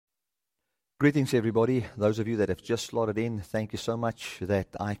Greetings, everybody. Those of you that have just slotted in, thank you so much that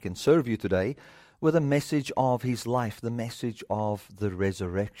I can serve you today with a message of His life, the message of the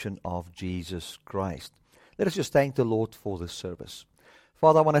resurrection of Jesus Christ. Let us just thank the Lord for this service.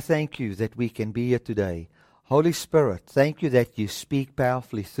 Father, I want to thank you that we can be here today. Holy Spirit, thank you that you speak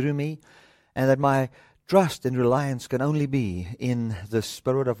powerfully through me and that my trust and reliance can only be in the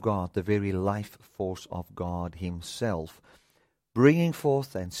Spirit of God, the very life force of God Himself, bringing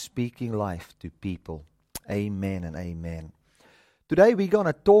forth and speaking life to people. Amen and amen. Today we're going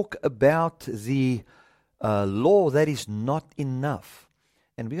to talk about the law that is not enough.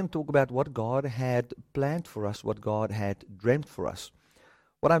 And we're going to talk about what God had planned for us, what God had dreamt for us.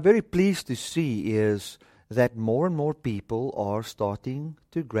 What I'm very pleased to see is that more and more people are starting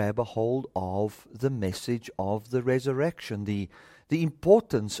to grab a hold of the message of the resurrection, the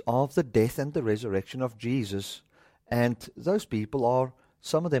importance of the death and the resurrection of Jesus. And those people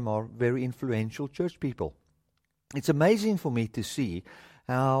some of them are very influential church people. It's amazing for me to see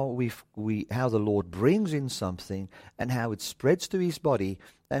how how the Lord brings in something and how it spreads to His body,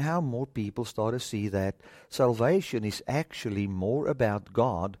 and how more people start to see that salvation is actually more about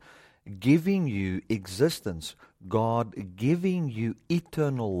God giving you existence, God giving you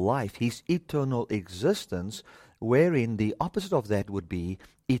eternal life, His eternal existence, wherein the opposite of that would be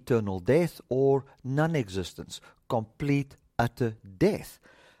eternal death or non-existence, complete, utter death,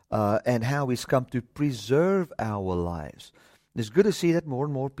 and how He's come to preserve our lives. It's good to see that more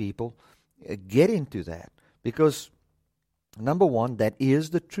and more people get into that, because number one, that is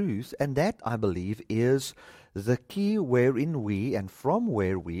the truth, and that, I believe, is the key wherein we and from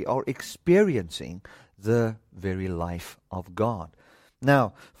where we are experiencing the very life of God.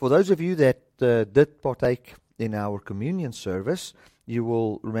 Now, for those of you that did partake in our communion service, you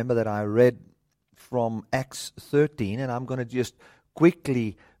will remember that I read from Acts 13, and I'm going to just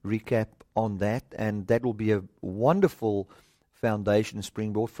quickly recap on that, and that will be a wonderful foundation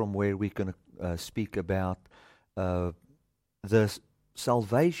springboard from where we're going to speak about the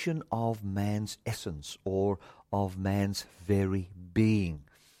salvation of man's essence, or of man's very being.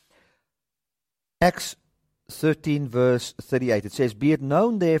 Acts 13 verse 38, it says, "Be it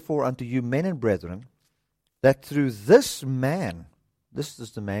known therefore unto you, men and brethren, that through this man," this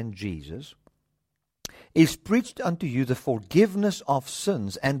is the man Jesus, "is preached unto you the forgiveness of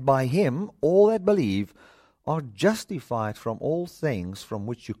sins, and by Him all that believe are justified from all things from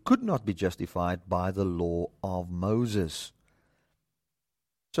which you could not be justified by the law of Moses."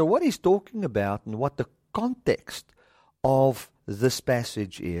 So what he's talking about, and what the context of this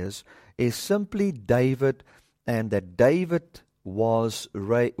passage is simply David, and that David was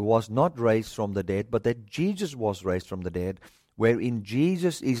not raised from the dead, but that Jesus was raised from the dead, wherein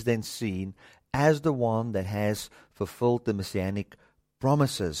Jesus is then seen as the one that has fulfilled the messianic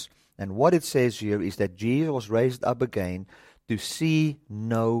promises. And what it says here is that Jesus was raised up again to see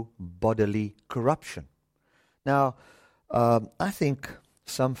no bodily corruption. Now, I think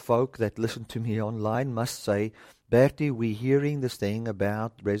some folk that listen to me online must say, "Bertie, we're hearing this thing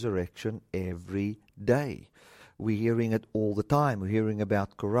about resurrection every day. We're hearing it all the time. We're hearing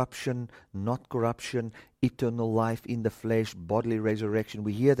about corruption, not corruption, eternal life in the flesh, bodily resurrection.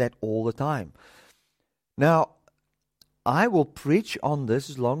 We hear that all the time." Now, I will preach on this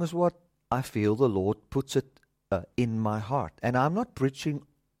as long as what I feel the Lord puts it in my heart. And I'm not preaching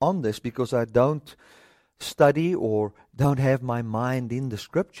on this because I don't study or don't have my mind in the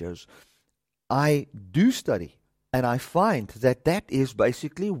Scriptures. I do study, and I find that that is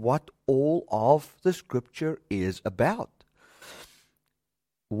basically what all of the Scripture is about.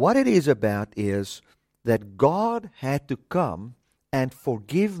 What it is about is that God had to come and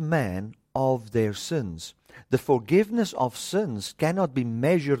forgive man of their sins. The forgiveness of sins cannot be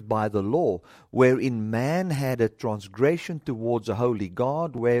measured by the law, wherein man had a transgression towards a holy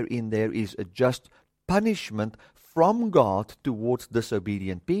God, wherein there is a just punishment from God towards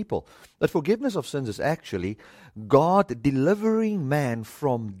disobedient people. But forgiveness of sins is actually God delivering man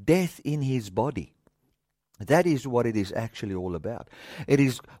from death in his body. That is what it is actually all about. It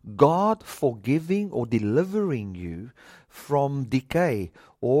is God forgiving or delivering you from decay,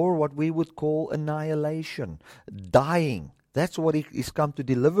 or what we would call annihilation, dying. That's what He is come to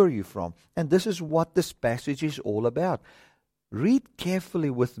deliver you from. And this is what this passage is all about. Read carefully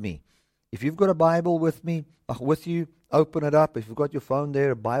with me. If you've got a Bible with you, open it up. If you've got your phone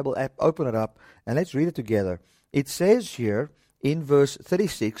there, a Bible app, open it up, and let's read it together. It says here in verse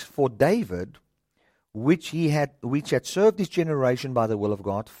 36, "For David, which had served his generation by the will of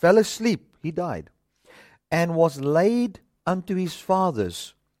God, fell asleep," he died, "and was laid unto his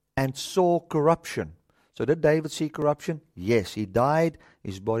fathers, and saw corruption." So So did David see corruption? Yes, he died,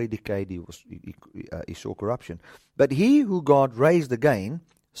 his body decayed, he saw corruption. But he who God raised again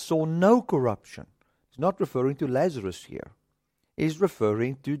saw no corruption. He's not referring to Lazarus here. He's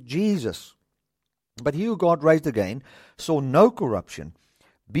referring to Jesus. But he who God raised again saw no corruption.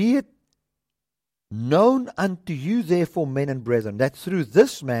 Be it known unto you, therefore, men and brethren, that through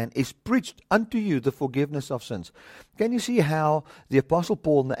this man is preached unto you the forgiveness of sins. Can you see how the Apostle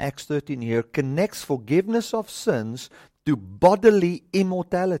Paul in the Acts 13 here connects forgiveness of sins to bodily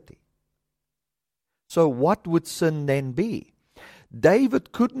immortality? So what would sin then be?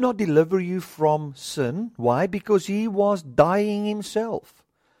 David could not deliver you from sin. Why? Because he was dying himself.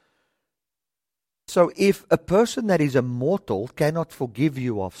 So if a person that is immortal cannot forgive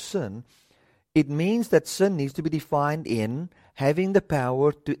you of sin, it means that sin needs to be defined in having the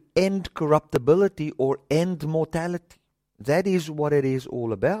power to end corruptibility or end mortality. That is what it is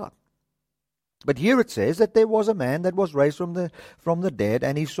all about. But here it says that there was a man that was raised from the dead,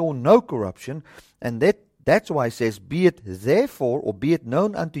 and he saw no corruption, and that's why it says, be it therefore, or be it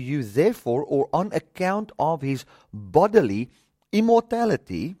known unto you therefore, or on account of his bodily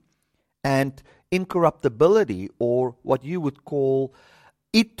immortality and incorruptibility, or what you would call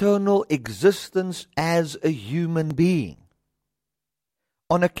eternal existence as a human being.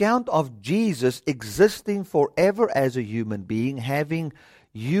 On account of Jesus existing forever as a human being, having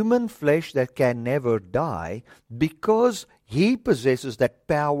human flesh that can never die, because he possesses that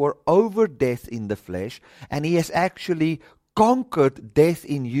power over death in the flesh, and he has actually conquered death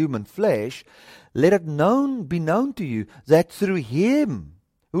in human flesh, let it be known to you that through him,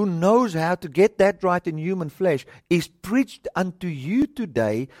 who knows how to get that right in human flesh, is preached unto you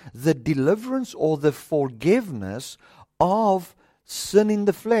today the deliverance or the forgiveness of sin in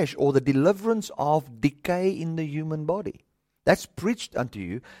the flesh, or the deliverance of decay in the human body. That's preached unto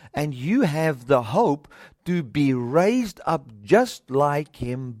you, and you have the hope to be raised up just like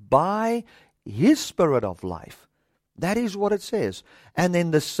him by his Spirit of life. That is what it says. And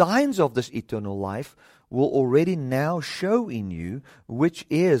then the signs of this eternal life will already now show in you, which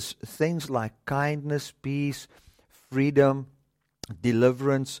is things like kindness, peace, freedom,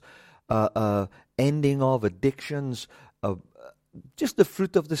 deliverance, ending of addictions, just the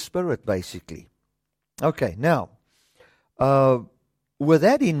fruit of the Spirit, basically. Okay, now, with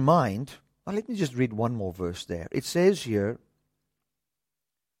that in mind, let me just read one more verse there. It says here,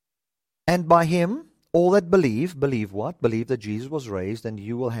 and by him, all that believe what? Believe that Jesus was raised, and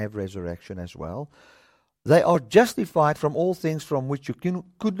you will have resurrection as well. They are justified from all things from which you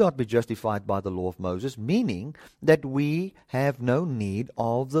could not be justified by the law of Moses, meaning that we have no need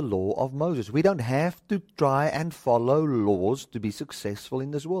of the law of Moses. We don't have to try and follow laws to be successful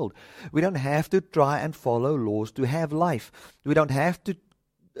in this world. We don't have to try and follow laws to have life. We don't have to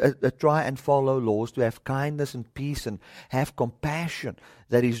try and follow laws to have kindness and peace and have compassion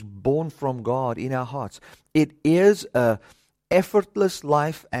that is born from God in our hearts. It is a effortless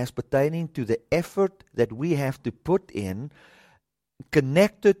life as pertaining to the effort that we have to put in,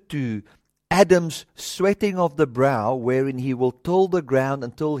 connected to Adam's sweating of the brow, wherein he will till the ground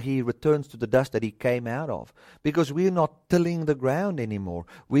until he returns to the dust that he came out of. Because we're not tilling the ground anymore.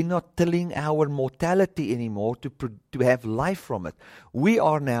 We're not tilling our mortality anymore to have life from it. We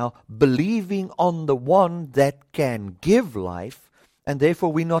are now believing on the one that can give life, and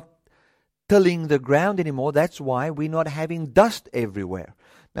therefore we're not tilling the ground anymore. That's why we're not having dust everywhere.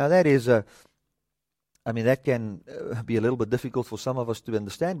 Now that is that can be a little bit difficult for some of us to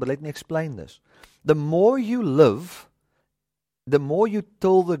understand, but let me explain this. The more you live, the more you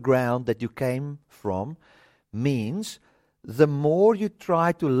till the ground that you came from, means the more you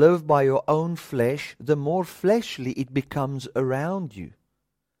try to live by your own flesh, the more fleshly it becomes around you.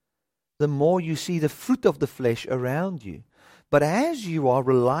 The more you see the fruit of the flesh around you. But as you are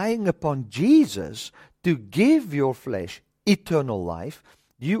relying upon Jesus to give your flesh eternal life,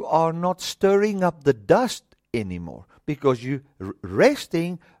 you are not stirring up the dust anymore, because you're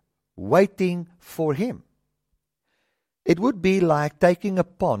resting, waiting for him. It would be like taking a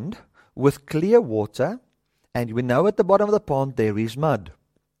pond with clear water, and we know at the bottom of the pond there is mud.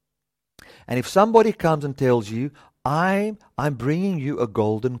 And if somebody comes and tells you, I'm bringing you a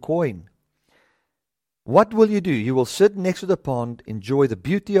golden coin, what will you do? You will sit next to the pond, enjoy the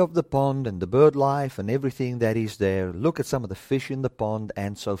beauty of the pond and the bird life and everything that is there, look at some of the fish in the pond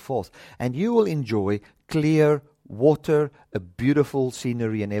and so forth. And you will enjoy clear water, a beautiful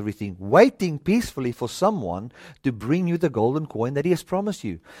scenery and everything, waiting peacefully for someone to bring you the golden coin that he has promised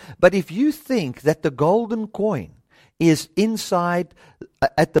you. But if you think that the golden coin is inside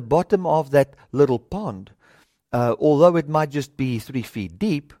at the bottom of that little pond, although it might just be 3 feet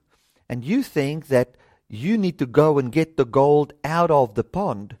deep, and you think that you need to go and get the gold out of the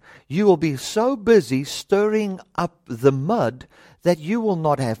pond, you will be so busy stirring up the mud that you will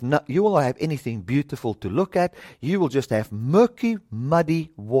not have anything beautiful to look at. You will just have murky,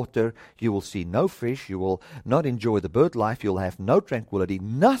 muddy water. You will see no fish. You will not enjoy the bird life. You'll have no tranquility,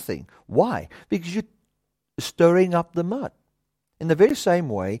 nothing. Why? Because you're stirring up the mud. In the very same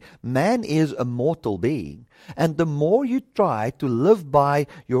way, man is a mortal being, and the more you try to live by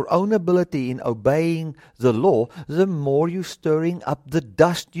your own ability in obeying the law, the more you're stirring up the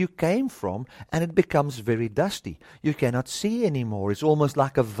dust you came from, and it becomes very dusty. You cannot see anymore. It's almost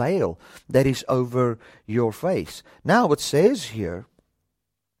like a veil that is over your face. Now it says here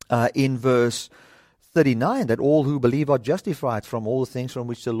in verse 39 that all who believe are justified from all the things from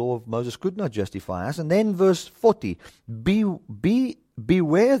which the law of Moses could not justify us. And then verse 40,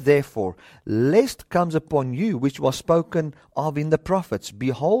 beware therefore, lest comes upon you which was spoken of in the prophets.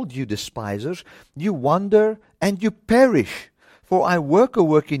 Behold, you despisers, you wander and you perish. For I work a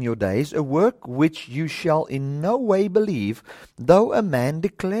work in your days, a work which you shall in no way believe, though a man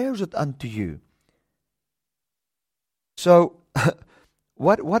declares it unto you. So,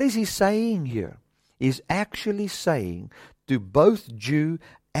 what is he saying here? Is actually saying to both Jew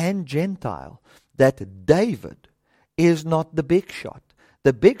and Gentile that David is not the big shot.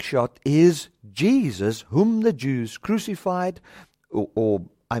 The big shot is Jesus, whom the Jews crucified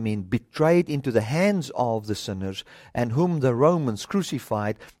betrayed into the hands of the sinners, and whom the Romans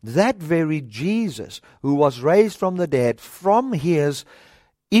crucified. That very Jesus who was raised from the dead, from his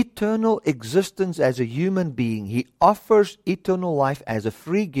eternal existence as a human being, he offers eternal life as a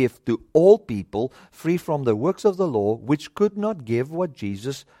free gift to all people, free from the works of the law, which could not give what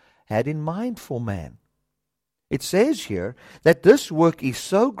Jesus had in mind for man. It says here that this work is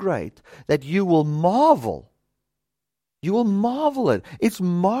so great that you will marvel. You will marvel at it. It's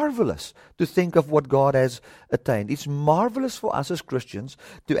marvelous to think of what God has attained. It's marvelous for us as Christians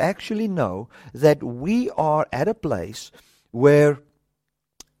to actually know that we are at a place where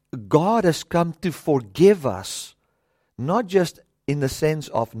God has come to forgive us, not just in the sense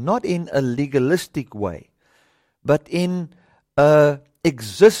of, not in a legalistic way, but in a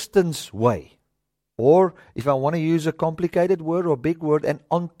existence way. Or, if I want to use a complicated word or big word, an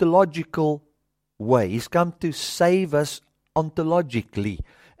ontological way. He's come to save us ontologically.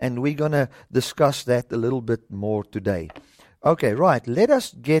 And we're going to discuss that a little bit more today. Okay, right. Let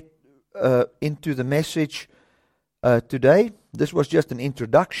us get into the message today. This was just an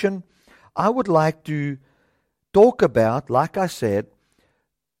introduction. I would like to talk about, like I said,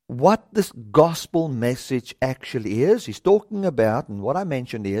 what this gospel message actually is. He's talking about, and what I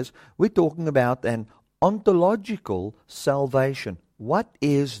mentioned is, we're talking about an ontological salvation. What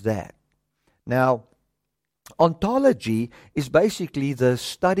is that? Now, ontology is basically the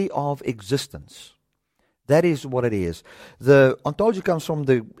study of existence. That is what it is. The ontology comes from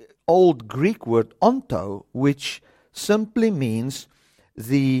the old Greek word onto, which simply means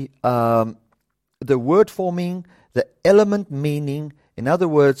the word forming, the element meaning, in other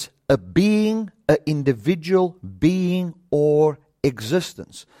words, a being, an individual being or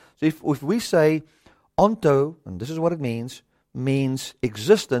existence. So if we say onto, and this is what it means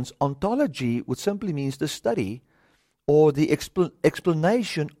existence, ontology would simply means the study or the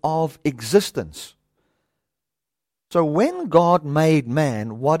explanation of existence. So when God made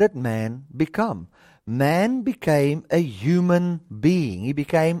man, what did man become? Man became a human being. He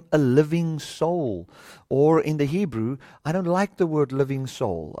became a living soul. Or in the Hebrew, I don't like the word living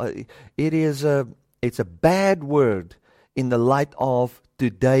soul. It's a bad word in the light of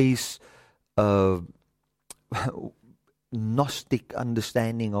today's Gnostic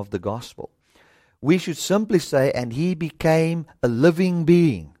understanding of the gospel. We should simply say, and he became a living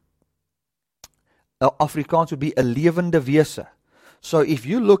being. Afrikaans would be 'n lewende wese. So if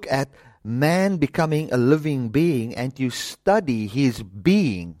you look at man becoming a living being and you study his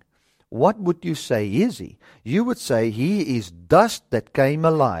being, what would you say is he? You would say he is dust that came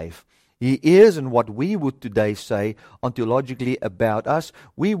alive. He is, and what we would today say ontologically about us,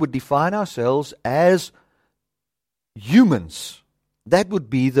 we would define ourselves as humans. That would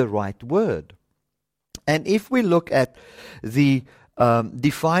be the right word. And if we look at the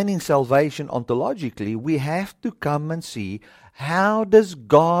defining salvation ontologically, we have to come and see, how does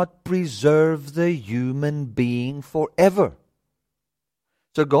God preserve the human being forever?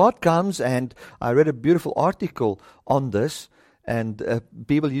 So God comes, and I read a beautiful article on this, and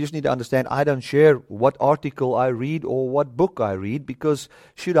people, you just need to understand, I don't share what article I read or what book I read, because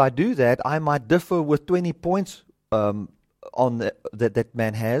should I do that, I might differ with 20 points on that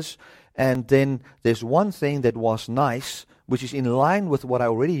man has. And then there's one thing that was nice which is in line with what I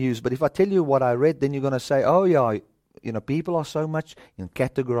already used. But if I tell you what I read, then you're going to say, oh yeah, people are so much in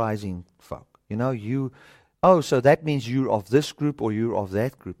categorizing folk. So that means you're of this group or you're of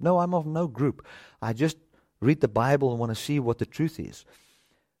that group. No, I'm of no group. I just read the Bible and want to see what the truth is.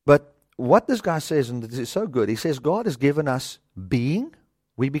 But what this guy says, and this is so good, he says God has given us being.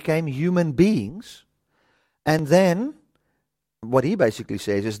 We became human beings. And then what he basically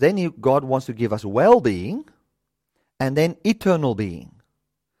says is then God wants to give us well-being and then eternal being,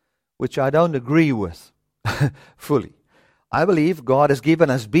 which I don't agree with fully. I believe God has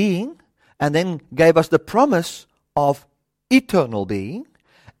given us being and then gave us the promise of eternal being.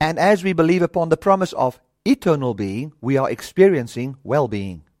 And as we believe upon the promise of eternal being, we are experiencing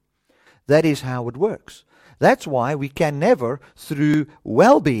well-being. That is how it works. That's why we can never, through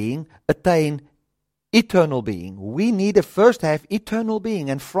well-being, attain eternal being. We need to first have eternal being.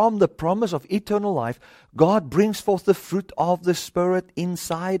 And from the promise of eternal life, God brings forth the fruit of the Spirit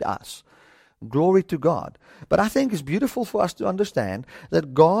inside us. Glory to God. But I think it's beautiful for us to understand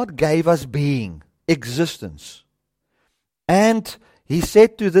that God gave us being, existence. And He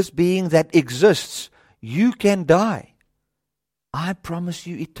said to this being that exists, you can die. I promise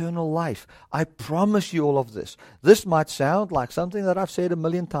you eternal life. I promise you all of this. This might sound like something that I've said a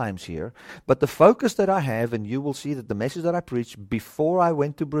million times here, but the focus that I have, and you will see that the message that I preached before I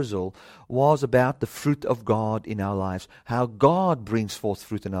went to Brazil was about the fruit of God in our lives, how God brings forth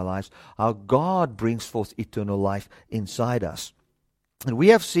fruit in our lives, how God brings forth eternal life inside us. And we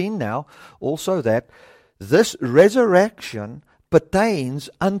have seen now also that this resurrection pertains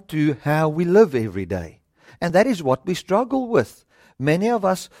unto how we live every day. And that is what we struggle with. Many of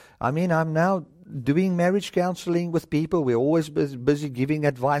us, I'm now doing marriage counseling with people. We're always busy giving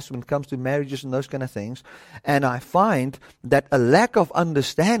advice when it comes to marriages and those kind of things. And I find that a lack of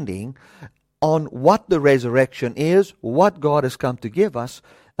understanding on what the resurrection is, what God has come to give us,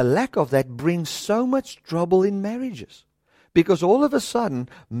 a lack of that brings so much trouble in marriages. Because all of a sudden,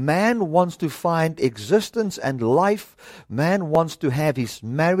 man wants to find existence and life. Man wants to have his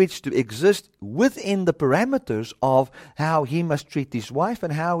marriage to exist within the parameters of how he must treat his wife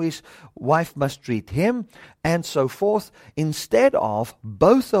and how his wife must treat him and so forth, instead of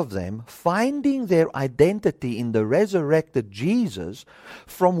both of them finding their identity in the resurrected Jesus,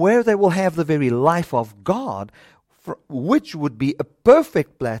 from where they will have the very life of God, which would be a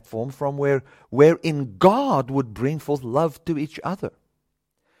perfect platform from wherein God would bring forth love to each other.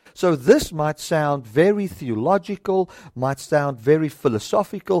 So this might sound very theological, might sound very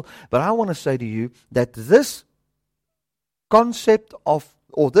philosophical, but I want to say to you that this concept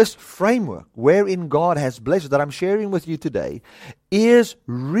or this framework wherein God has blessed that I'm sharing with you today is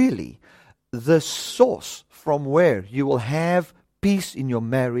really the source from where you will have peace in your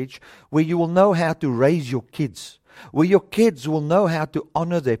marriage, where you will know how to raise your kids, where your kids will know how to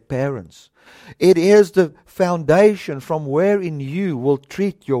honor their parents. It is the foundation from wherein you will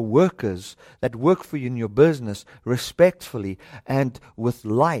treat your workers that work for you in your business respectfully and with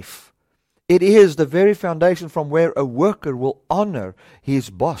life. It is the very foundation from where a worker will honor his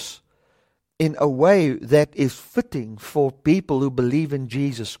boss in a way that is fitting for people who believe in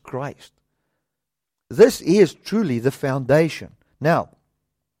Jesus Christ. This is truly the foundation. Now,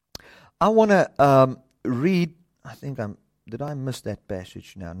 I want to read. Did I miss that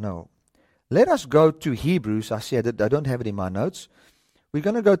passage now? No. Let us go to Hebrews. I said that I don't have it in my notes. We're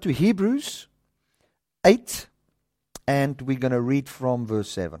going to go to Hebrews 8, and we're going to read from verse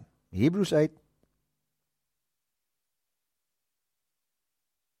 7. Hebrews 8.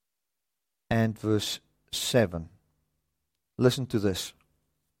 And verse 7. Listen to this.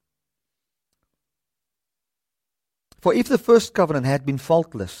 For if the first covenant had been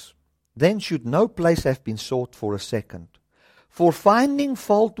faultless, then should no place have been sought for a second. For finding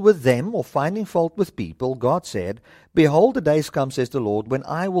fault with them, or finding fault with people, God said, Behold, the days come, says the Lord, when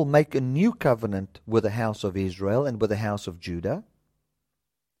I will make a new covenant with the house of Israel and with the house of Judah,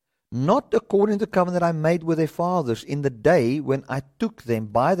 not according to the covenant I made with their fathers in the day when I took them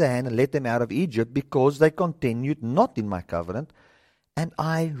by the hand and led them out of Egypt, because they continued not in my covenant, and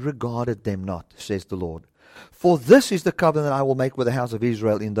I regarded them not, says the Lord. For this is the covenant I will make with the house of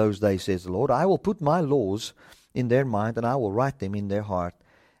Israel in those days, says the Lord. I will put my laws in their mind, and I will write them in their heart,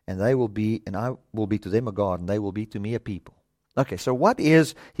 and I will be to them a God, and they will be to me a people. Okay, so what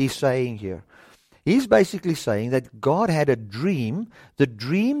is he saying here? He's basically saying that God had a dream. The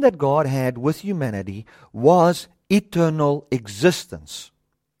dream that God had with humanity was eternal existence.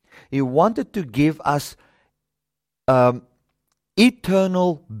 He wanted to give us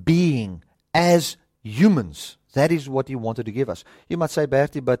eternal being as humans. That is what he wanted to give us. You might say,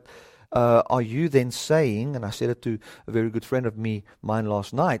 Bertie, but are you then saying, and I said it to a very good friend of mine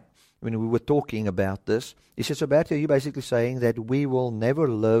last night, when we were talking about this, he said, so Bertie, are you basically saying that we will never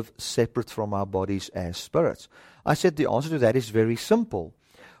live separate from our bodies as spirits? I said the answer to that is very simple.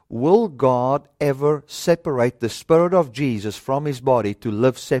 Will God ever separate the spirit of Jesus from his body to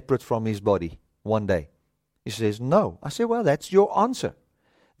live separate from his body one day? He says, no. I said, well, that's your answer.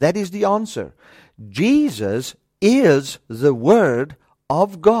 That is the answer. Jesus is the Word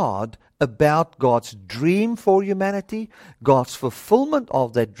of God about God's dream for humanity, God's fulfillment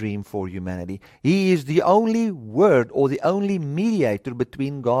of that dream for humanity. He is the only Word or the only mediator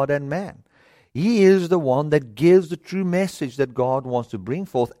between God and man. He is the one that gives the true message that God wants to bring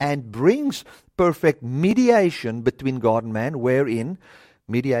forth and brings perfect mediation between God and man, wherein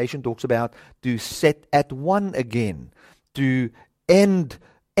mediation talks about to set at one again, to end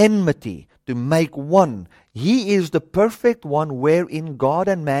enmity, to make one. He is the perfect one wherein God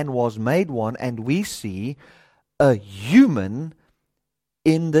and man was made one, and we see a human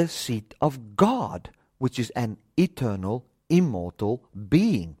in the seat of God, which is an eternal, immortal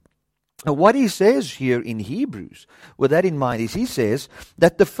being. Now, what he says here in Hebrews, with that in mind, is he says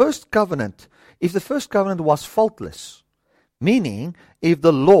that the first covenant, if the first covenant was faultless, meaning if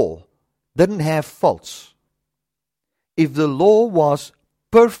the law didn't have faults, if the law was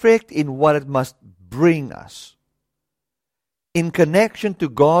perfect in what it must bring us, in connection to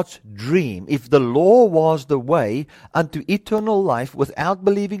God's dream, if the law was the way unto eternal life without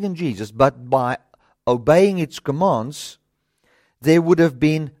believing in Jesus, but by obeying its commands, there would have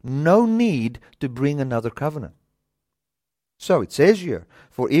been no need to bring another covenant. So it says here,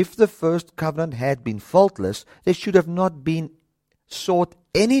 for if the first covenant had been faultless, there should have not been sought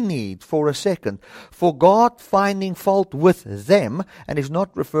any need for a second. For God finding fault with them, and is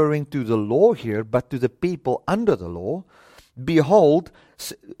not referring to the law here, but to the people under the law, behold,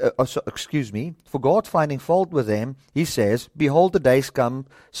 for God finding fault with them, he says, behold, the days come,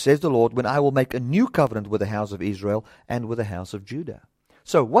 says the Lord, when I will make a new covenant with the house of Israel and with the house of Judah.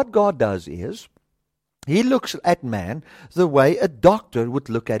 So what God does is, he looks at man the way a doctor would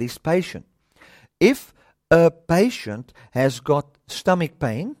look at his patient. If a patient has got stomach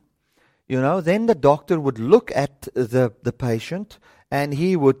pain, then the doctor would look at the patient and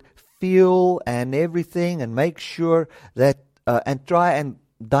he would feel and everything and make sure that, and try and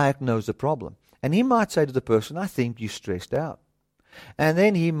diagnose the problem. And he might say to the person, I think you're stressed out. And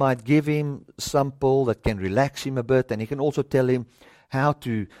then he might give him some pill that can relax him a bit, and he can also tell him how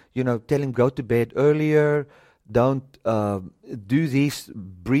to, tell him go to bed earlier, don't do these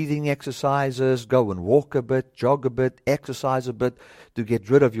breathing exercises, go and walk a bit, jog a bit, exercise a bit to get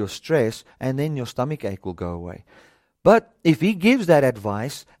rid of your stress, and then your stomach ache will go away. But if he gives that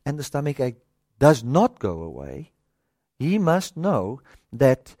advice and the stomach ache does not go away, he must know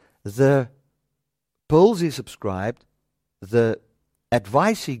that the pills he subscribed, the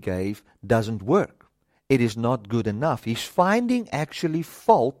advice he gave doesn't work. It is not good enough. He's finding actually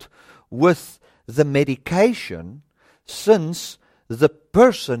fault with the medication since the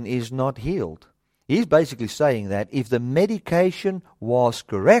person is not healed. He's basically saying that if the medication was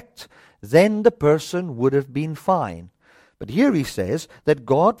correct, then the person would have been fine. But here he says that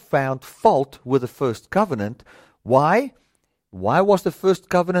God found fault with the first covenant. Why? Why was the first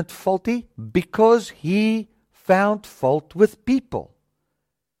covenant faulty? Because he found fault with people.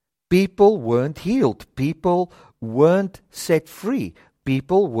 People weren't healed. People weren't set free.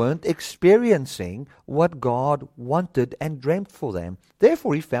 People weren't experiencing what God wanted and dreamt for them.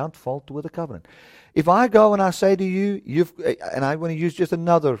 Therefore, he found fault with the covenant. If I go and I say to you, and I want to use just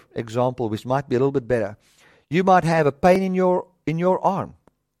another example which might be a little bit better. You might have a pain in your arm.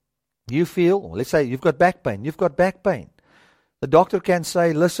 You feel, let's say you've got back pain. You've got back pain. The doctor can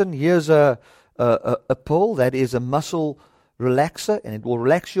say, listen, here's a pill that is a muscle relaxer, and it will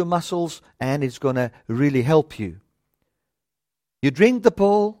relax your muscles, and it's going to really help you. You drink the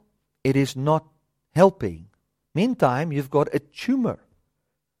pill, it is not helping. Meantime, you've got a tumor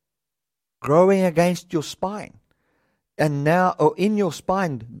growing against your spine. And now, or in your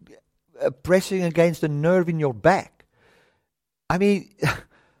spine, pressing against a nerve in your back. I mean,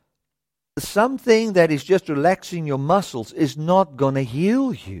 something that is just relaxing your muscles is not going to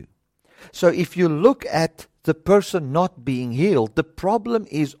heal you. So if you look at the person not being healed, the problem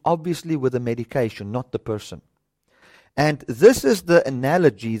is obviously with the medication, not the person. And this is the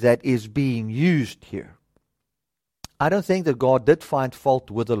analogy that is being used here. I don't think that God did find fault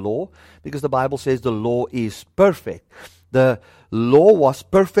with the law, because the Bible says the law is perfect. The law was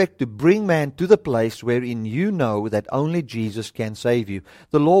perfect to bring man to the place wherein you know that only Jesus can save you.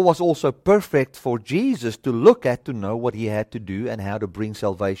 The law was also perfect for Jesus to look at, to know what he had to do and how to bring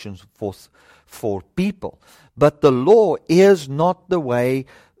salvation forth for people. But the law is not the way,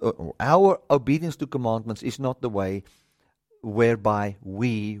 our obedience to commandments is not the way whereby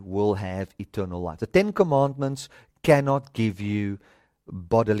we will have eternal life. The 10 Commandments cannot give you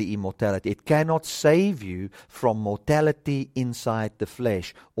bodily immortality. It cannot save you from mortality inside the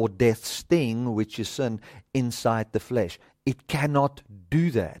flesh, or death's sting, which is sin, inside the flesh. It cannot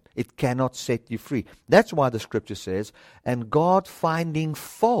do that. It cannot set you free. That's why the scripture says, and God was finding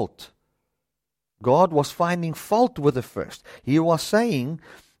fault with the first. He was saying,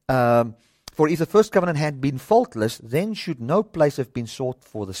 for if the first covenant had been faultless, then should no place have been sought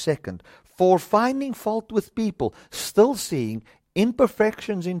for the second. For finding fault with people, still seeing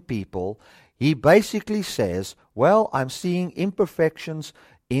imperfections in people, he basically says, well, I'm seeing imperfections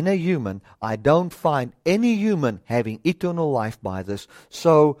in a human. I don't find any human having eternal life by this,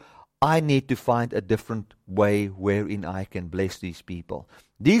 so I need to find a different way wherein I can bless these people.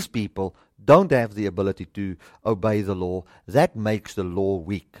 These people don't have the ability to obey the law. That makes the law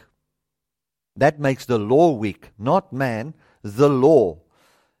weak. That makes the law weak, not man, the law.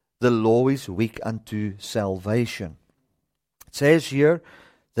 The law is weak unto salvation. It says here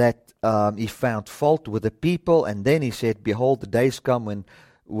that he found fault with the people, and then he said, behold, the days come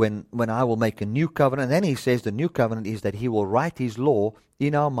when I will make a new covenant. And then he says the new covenant is that he will write his law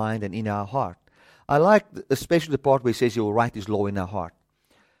in our mind and in our heart. I like especially the part where he says he will write his law in our heart.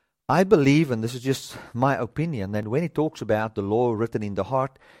 I believe, and this is just my opinion, that when he talks about the law written in the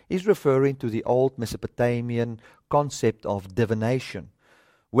heart, he's referring to the old Mesopotamian concept of divination,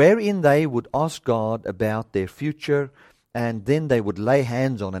 wherein they would ask God about their future, and then they would lay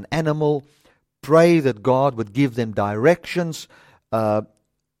hands on an animal, pray that God would give them directions of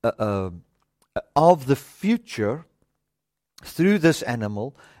the future through this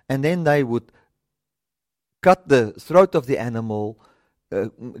animal, and then they would cut the throat of the animal,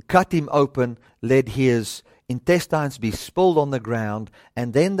 cut him open, let his intestines be spilled on the ground,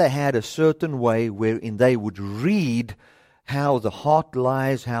 and then they had a certain way wherein they would read how the heart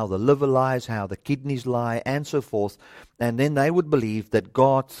lies, how the liver lies, how the kidneys lie, and so forth. And then they would believe that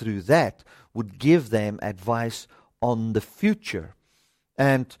God, through that, would give them advice on the future.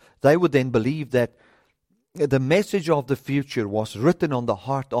 And they would then believe that the message of the future was written on the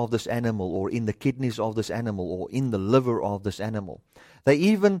heart of this animal, or in the kidneys of this animal, or in the liver of this animal. They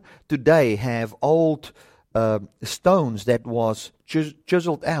even today have old stones that was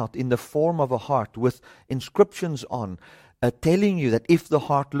chiseled out in the form of a heart with inscriptions on, telling you that if the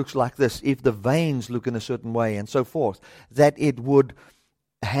heart looks like this, if the veins look in a certain way, and so forth, that it would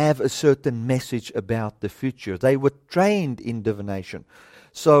have a certain message about the future. They were trained in divination.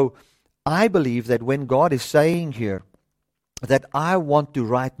 So I believe that when God is saying here that I want to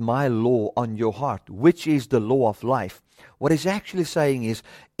write my law on your heart, which is the law of life, what he's actually saying is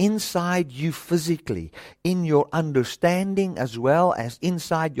inside you physically, in your understanding as well as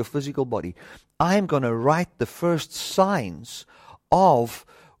inside your physical body, I'm going to write the first signs of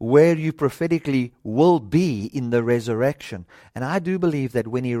where you prophetically will be in the resurrection. And I do believe that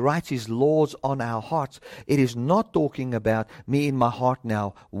when he writes his laws on our hearts, it is not talking about me in my heart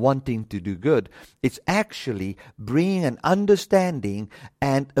now wanting to do good. It's actually bringing an understanding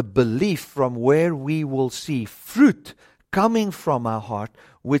and a belief from where we will see fruit coming from our heart,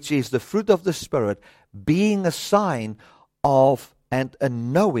 which is the fruit of the Spirit, being a sign of and a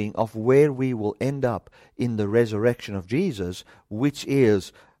knowing of where we will end up in the resurrection of Jesus, which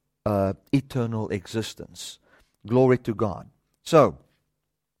is eternal existence. Glory to God. So,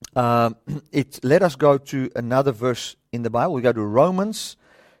 let us go to another verse in the Bible. We go to Romans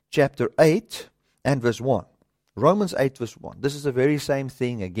chapter 8 and verse 1. Romans 8 verse 1. This is the very same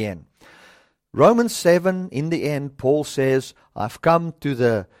thing again. Romans 7, in the end, Paul says, I've come to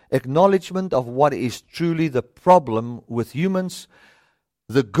the acknowledgement of what is truly the problem with humans,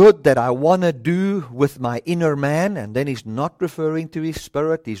 the good that I want to do with my inner man. And then he's not referring to his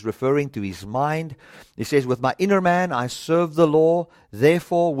spirit, he's referring to his mind. He says, with my inner man I serve the law,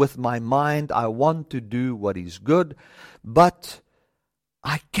 therefore with my mind I want to do what is good, but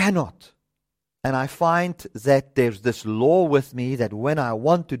I cannot. And I find that there's this law with me that when I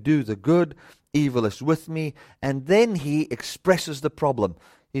want to do the good, evil is with me. And then he expresses the problem.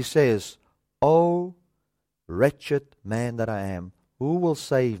 He says, "Oh, wretched man that I am, who will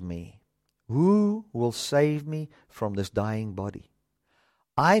save me? Who will save me from this dying body?"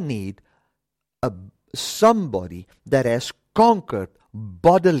 I need somebody that has conquered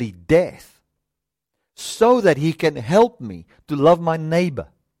bodily death so that He can help me to love my neighbor.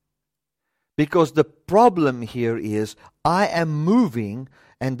 Because the problem here is I am moving,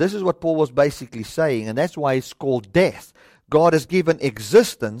 and this is what Paul was basically saying, and that's why it's called death. God has given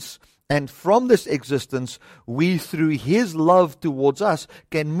existence, and from this existence, we, through His love towards us,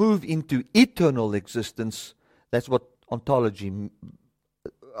 can move into eternal existence. That's what ontology,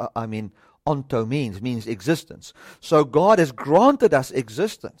 onto means existence. So God has granted us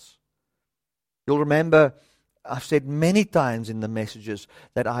existence. You'll remember, I've said many times in the messages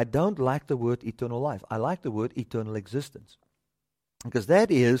that I don't like the word eternal life. I like the word eternal existence. Because that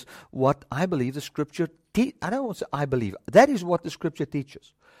is what I believe the Scripture I don't want to say I believe. That is what the Scripture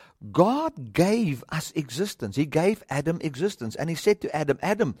teaches. God gave us existence. He gave Adam existence. And He said to Adam,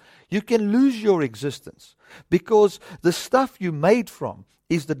 Adam, you can lose your existence because the stuff you made from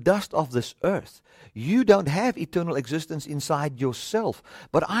is the dust of this earth. You don't have eternal existence inside yourself.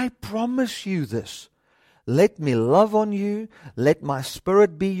 But I promise you this. Let me love on you. Let my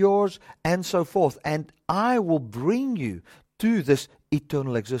spirit be yours, and so forth. And I will bring you to this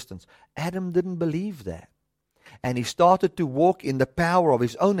eternal existence. Adam didn't believe that. And he started to walk in the power of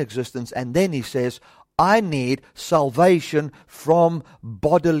his own existence. And then he says, I need salvation from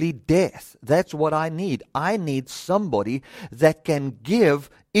bodily death. That's what I need. I need somebody that can give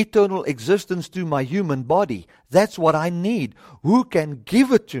eternal existence to my human body. That's what I need. Who can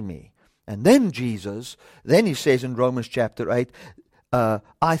give it to me? And then Jesus, then he says in Romans chapter 8,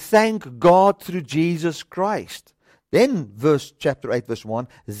 I thank God through Jesus Christ. Then chapter 8 verse 1,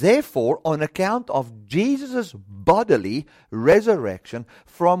 therefore on account of Jesus' bodily resurrection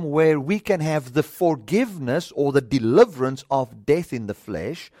from where we can have the forgiveness or the deliverance of death in the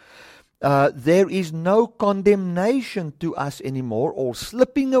flesh, there is no condemnation to us anymore or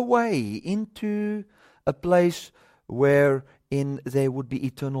slipping away into a place wherein there would be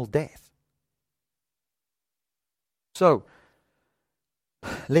eternal death. So,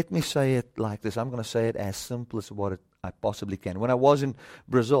 let me say it like this. I'm going to say it as simple as what I possibly can. When I was in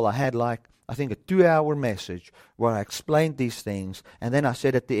Brazil, I had I think a 2-hour message where I explained these things. And then I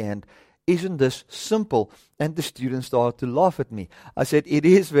said at the end, isn't this simple? And the students started to laugh at me. I said, it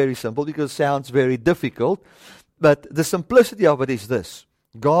is very simple because it sounds very difficult. But the simplicity of it is this.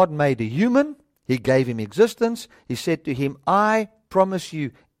 God made a human. He gave him existence. He said to him, I promise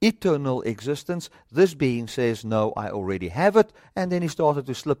you eternal existence. This being says, no, I already have it. And then he started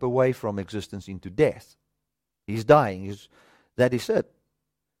to slip away from existence into death. He's dying. That is it.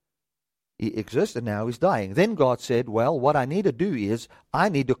 He exists and now he's dying. Then God said, well, what I need to do is I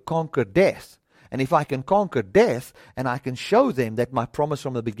need to conquer death. And if I can conquer death and I can show them that my promise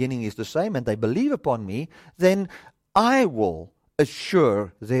from the beginning is the same and they believe upon me, then I will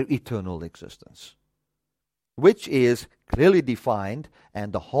assure their eternal existence, which is clearly defined,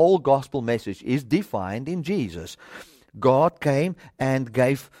 and the whole gospel message is defined in Jesus. God came and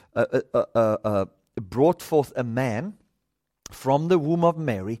brought forth a man from the womb of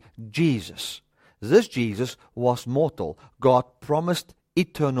Mary, Jesus. This Jesus was mortal. God promised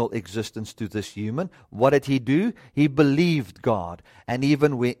eternal existence to this human. What did he do? He believed God. And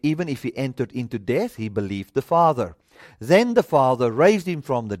even if he entered into death, he believed the Father. Then the Father raised him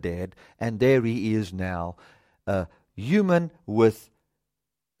from the dead, and there he is now, human with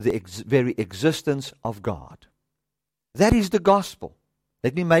the very existence of God. That is the gospel.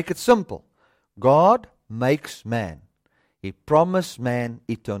 Let me make it simple. God makes man. He promised man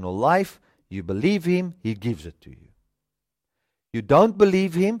eternal life. You believe him, he gives it to you. You don't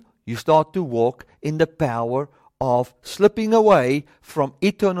believe him, you start to walk in the power of slipping away from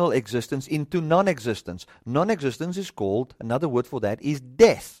eternal existence into non-existence. Non-existence is called, another word for that is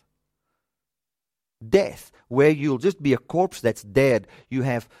death. Death, where you'll just be a corpse that's dead.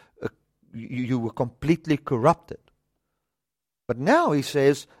 You were completely corrupted. But now he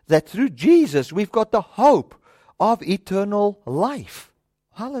says that through Jesus we've got the hope of eternal life.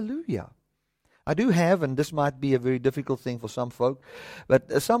 Hallelujah. I do have, and this might be a very difficult thing for some folk,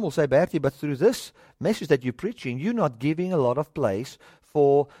 but some will say, Bertie, but through this message that you're preaching, you're not giving a lot of place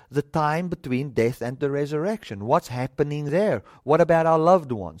for the time between death and the resurrection. What's happening there? What about our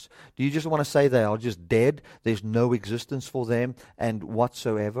loved ones? Do you just want to say they are just dead? There's no existence for them and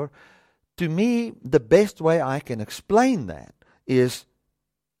whatsoever? To me, the best way I can explain that is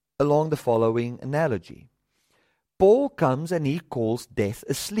along the following analogy. Paul comes and he calls death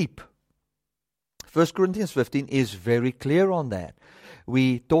asleep. 1 Corinthians 15 is very clear on that.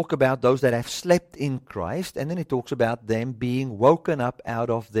 We talk about those that have slept in Christ, and then he talks about them being woken up out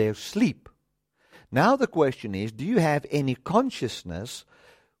of their sleep. Now the question is, do you have any consciousness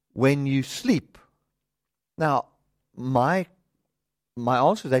when you sleep? Now, my my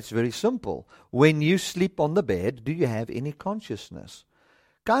answer to that is very simple. When you sleep on the bed, do you have any consciousness?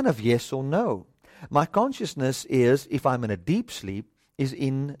 Kind of yes or no. My consciousness is, if I'm in a deep sleep, is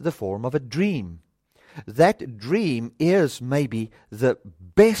in the form of a dream. That dream is maybe the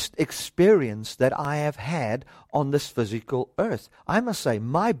best experience that I have had on this physical earth. I must say,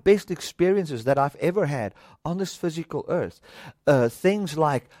 my best experiences that I've ever had on this physical earth, things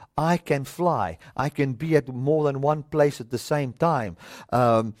like I can fly, I can be at more than one place at the same time,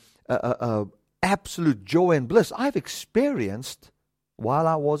 absolute joy and bliss, I've experienced while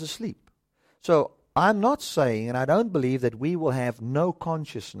I was asleep. So I'm not saying, and I don't believe, that we will have no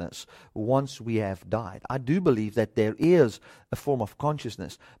consciousness once we have died. I do believe that there is a form of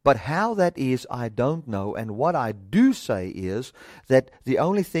consciousness. But how that is, I don't know. And what I do say is that the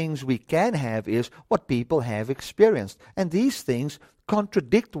only things we can have is what people have experienced. And these things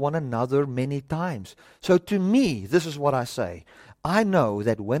contradict one another many times. So to me, this is what I say. I know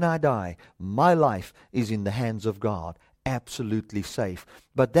that when I die, my life is in the hands of God. Absolutely safe.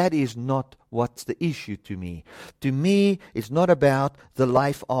 But that is not what's the issue to me. To me, it's not about the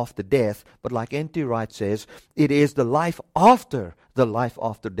life after death, but like N.T. Wright says, it is the life after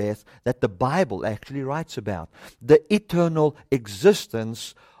death that the Bible actually writes about. The eternal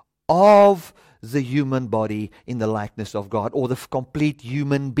existence of the human body in the likeness of God, or the complete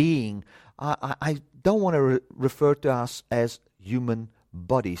human being. I don't want to refer to us as human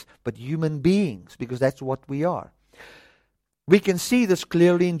bodies, but human beings, because that's what we are. We can see this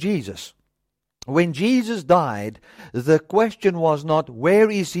clearly in Jesus. When Jesus died, the question was not, where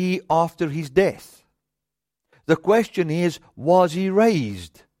is he after his death? The question is, was he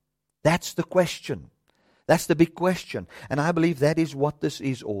raised? That's the question. That's the big question. And I believe that is what this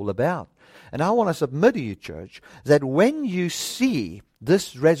is all about. And I want to submit to you, church, that when you see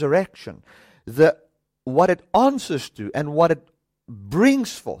this resurrection, what it answers to and what it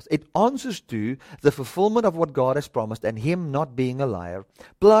brings forth, it answers to the fulfillment of what God has promised and him not being a liar.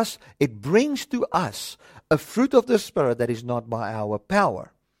 Plus, it brings to us a fruit of the Spirit that is not by our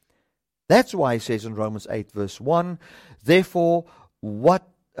power. That's why he says in Romans 8 verse 1, therefore,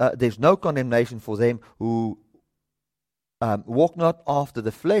 there's no condemnation for them who walk not after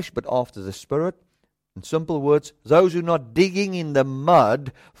the flesh, but after the Spirit. In simple words, those who are not digging in the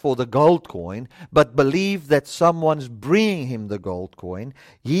mud for the gold coin, but believe that someone's bringing him the gold coin,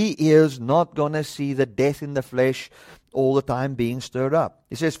 he is not going to see the death in the flesh all the time being stirred up.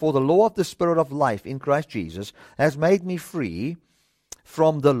 He says, for the law of the Spirit of life in Christ Jesus has made me free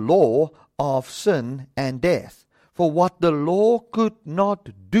from the law of sin and death. For what the law could not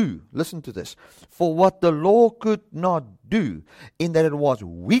do, listen to this, for what the law could not do, in that it was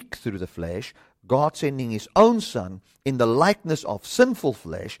weak through the flesh, God sending his own Son in the likeness of sinful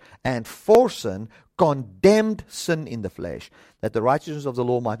flesh, and for sin condemned sin in the flesh, that the righteousness of the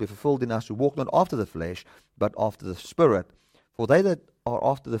law might be fulfilled in us who walk not after the flesh, but after the Spirit. For they that are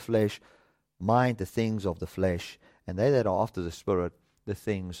after the flesh mind the things of the flesh, and they that are after the Spirit, the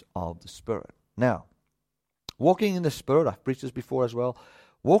things of the Spirit. Now, walking in the Spirit, I've preached this before as well,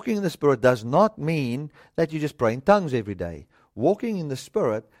 walking in the Spirit does not mean that you just pray in tongues every day. Walking in the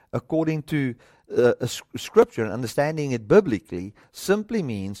Spirit, according to Scripture and understanding it biblically, simply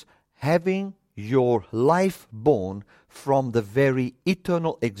means having your life born from the very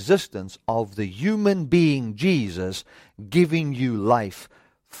eternal existence of the human being Jesus, giving you life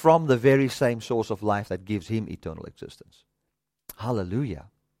from the very same source of life that gives him eternal existence. Hallelujah.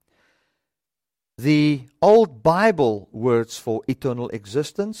 The old Bible words for eternal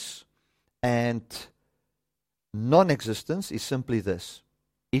existence and non-existence is simply this: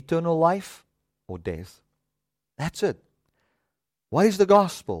 eternal life or death. That's it. What is the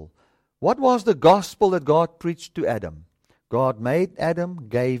gospel? What was the gospel that God preached to Adam? God made Adam,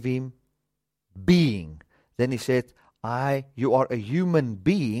 gave him being. Then he said, you are a human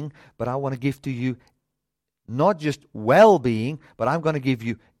being, but I want to give to you not just well-being, but I'm going to give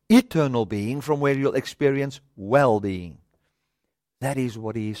you eternal being from where you'll experience well-being. That is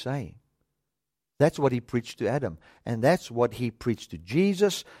what he is saying. That's what he preached to Adam. And that's what he preached to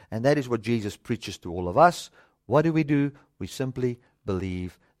Jesus. And that is what Jesus preaches to all of us. What do? We simply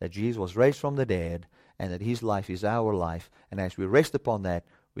believe that Jesus was raised from the dead and that his life is our life. And as we rest upon that,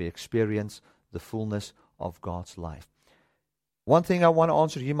 we experience the fullness of God's life. One thing I want to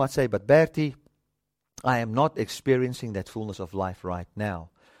answer, you might say, but Bertie, I am not experiencing that fullness of life right now.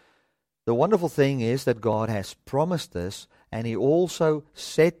 The wonderful thing is that God has promised us, and he also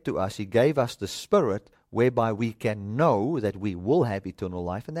said to us, he gave us the Spirit whereby we can know that we will have eternal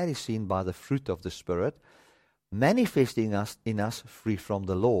life, and that is seen by the fruit of the Spirit, manifesting in us free from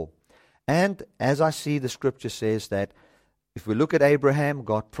the law. And as I see, the Scripture says that If we look at Abraham,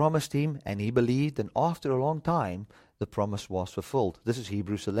 God promised him and he believed, and after a long time, the promise was fulfilled. This is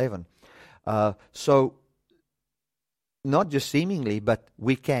Hebrews 11. So, not just seemingly, but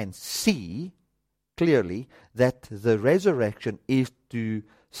we can see clearly that the resurrection is to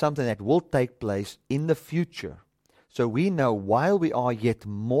something that will take place in the future. So we know while we are yet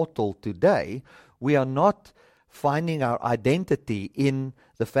mortal today, we are not finding our identity in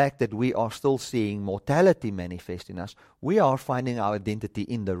the fact that we are still seeing mortality manifest in us. We are finding our identity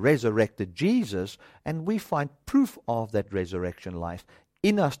in the resurrected Jesus, and we find proof of that resurrection life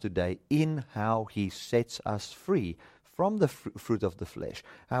in us today, in how He sets us free from the fruit of the flesh,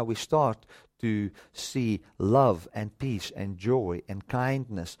 how we start to see love and peace and joy and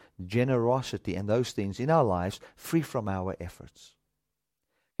kindness, generosity, and those things in our lives free from our efforts.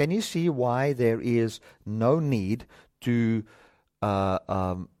 Can you see why there is no need to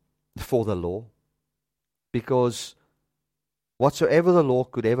for the law? Because whatsoever the law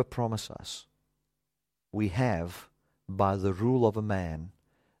could ever promise us, we have by the rule of a man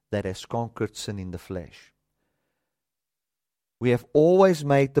that has conquered sin in the flesh. We have always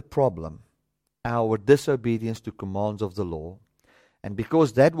made the problem our disobedience to commands of the law, and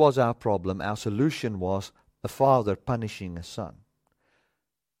because that was our problem, our solution was a father punishing a son.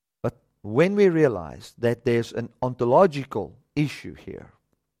 But when we realize that there's an ontological issue here,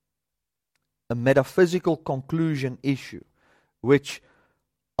 a metaphysical conclusion issue, which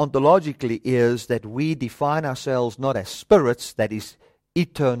ontologically is that we define ourselves not as spirits, that is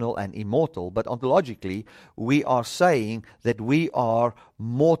eternal and immortal, but ontologically we are saying that we are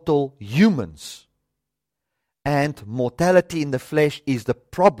mortal humans, and mortality in the flesh is the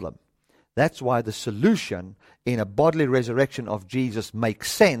problem. That's why the solution in a bodily resurrection of Jesus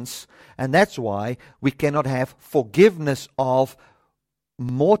makes sense, and that's why we cannot have forgiveness of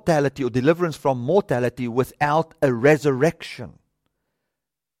mortality or deliverance from mortality without a resurrection.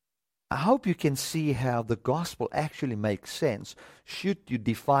 I hope you can see how the gospel actually makes sense should you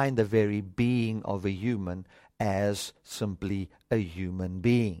define the very being of a human as simply a human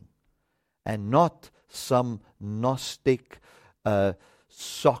being, and not some Gnostic,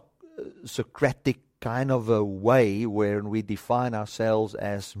 Socratic kind of a way where we define ourselves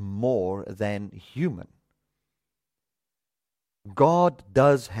as more than human. God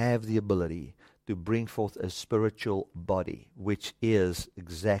does have the ability to bring forth a spiritual body, which is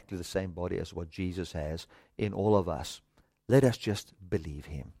exactly the same body as what Jesus has in all of us. Let us just believe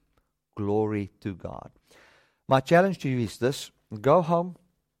Him. Glory to God. My challenge to you is this: go home.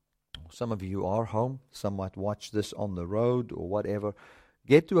 Some of you are home. Some might watch this on the road or whatever.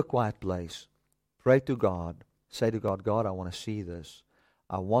 Get to a quiet place. Pray to God. Say to God, God, I want to see this.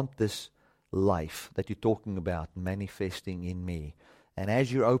 I want this life that you're talking about manifesting in me. And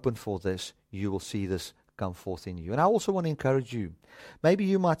as you're open for this, you will see this come forth in you. And I also want to encourage you. Maybe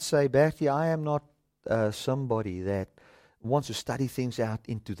you might say, Bertie, I am not somebody that wants to study things out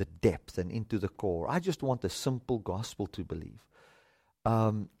into the depth and into the core. I just want the simple gospel to believe.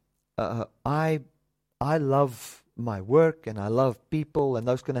 I love my work and I love people and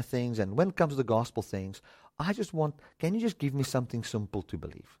those kind of things. And when it comes to the gospel things, I just want, can you just give me something simple to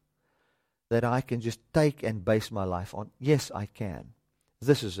believe that I can just take and base my life on? Yes, I can.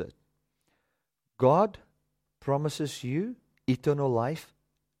 This is it. God promises you eternal life,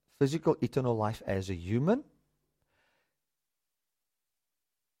 physical eternal life as a human.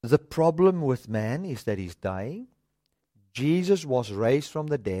 The problem with man is that he's dying. Jesus was raised from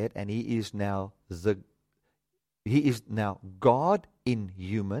the dead, and He is now God in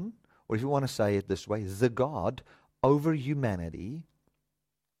human, or if you want to say it this way, the God over humanity,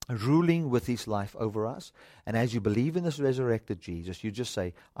 ruling with His life over us. And as you believe in this resurrected Jesus, you just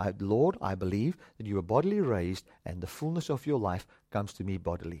say, Lord, I believe that you are bodily raised and the fullness of your life comes to me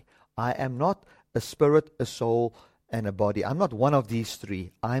bodily. I am not a spirit, a soul, and a body. I'm not one of these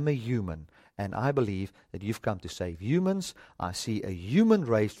three. I'm a human. And I believe that you've come to save humans. I see a human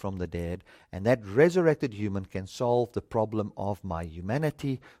raised from the dead, and that resurrected human can solve the problem of my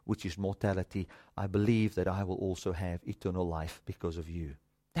humanity, which is mortality. I believe that I will also have eternal life because of you.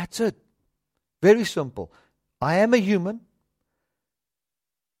 That's it. Very simple. I am a human.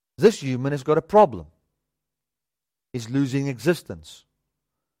 This human has got a problem. He's losing existence.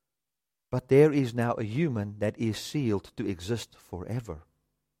 But there is now a human that is sealed to exist forever.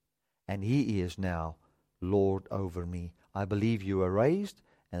 And He is now Lord over me. I believe you are raised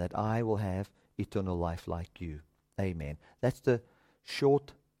and that I will have eternal life like you. Amen. That's the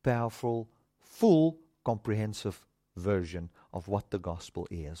short, powerful, full, comprehensive version of what the gospel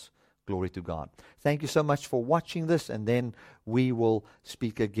is. Glory to God. Thank you so much for watching this, and then we will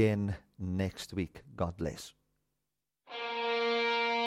speak again next week. God bless.